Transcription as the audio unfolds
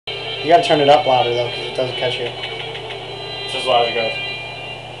You gotta turn it up louder though, because it doesn't catch you. It's as loud as it goes.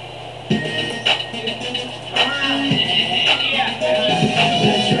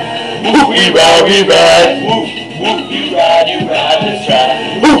 We ride, woo, woo, you ride, let's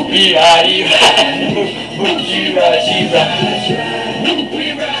ride. Woo, we ride, you ride, woo, woo, she ride, we ride,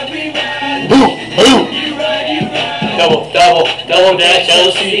 woo, woo, double dash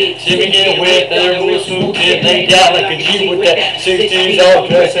LC, shimmy get wet, let her move smooth, get laid down like a G with that 16s all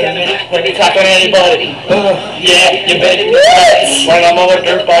dressed in it, like a cock on anybody. Yeah, you better be wet. When I'm on a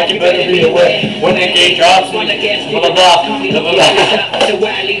dirt bike, you better be wet. When the gate drops, blah blah blah, blah blah.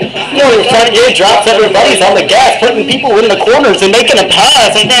 You know, trying to get drops, everybody's on the gas, putting people in the corners and making a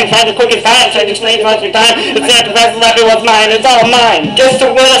pass. I can't find the quickest time, trying to explain to us your time. It's not the fastest life, it was mine, it's all mine. Gets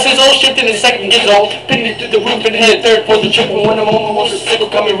to win us, his old shift in his second years old. Pinning it through the roof and headed third for the triple. When I'm almost a sickle,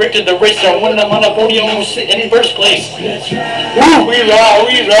 coming right to the racer. When I'm on a podium, I'm sitting in first place. Woo, we ride,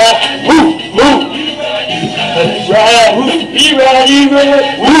 woo, woo. Let's ride, woo, we ride, you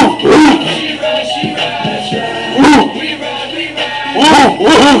ride, woo, woo.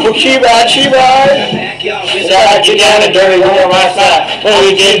 Woo, she ride, Side, get down and dirty, roll on my side. When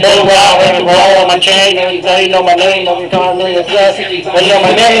we get both wild, when you roll on my chain, you know my name, when you call me the dress. When you know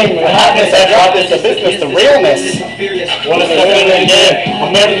my name, the hotness, I drop this, the business, the realness. Wanna step in again,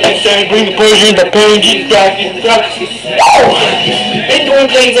 I'm never gonna say, bring the Persian, the pain, get back, Been doing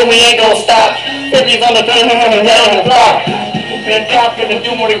things and we ain't gonna stop. 50's on the down the block. Been dropping and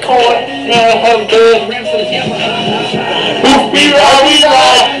do more than court. I'm good. We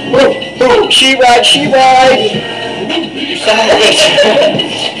ride. Woo, she ride. You son of a bitch.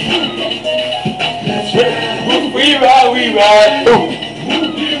 We ride. Woo.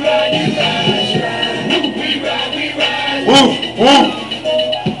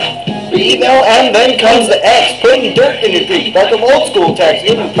 Email, and then comes the X, putting dirt in your feet, like an old school text,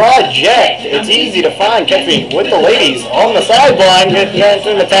 even project. It's easy to find. Catch me with the ladies on the sideline, get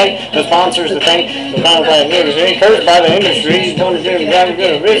in the tank, the sponsors, the thing, the content industry, cursed by the industry, going to get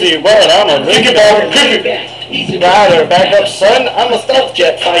busy, but I'm a big rider, back up son, I'm a stealth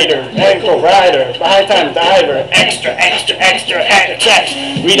jet fighter, ankle rider, high time diver, extra,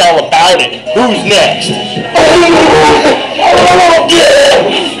 read all about it. Who's next? Oh yeah!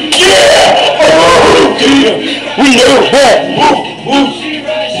 Oh yeah! We know that! Woo!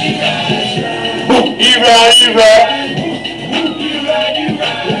 You ride!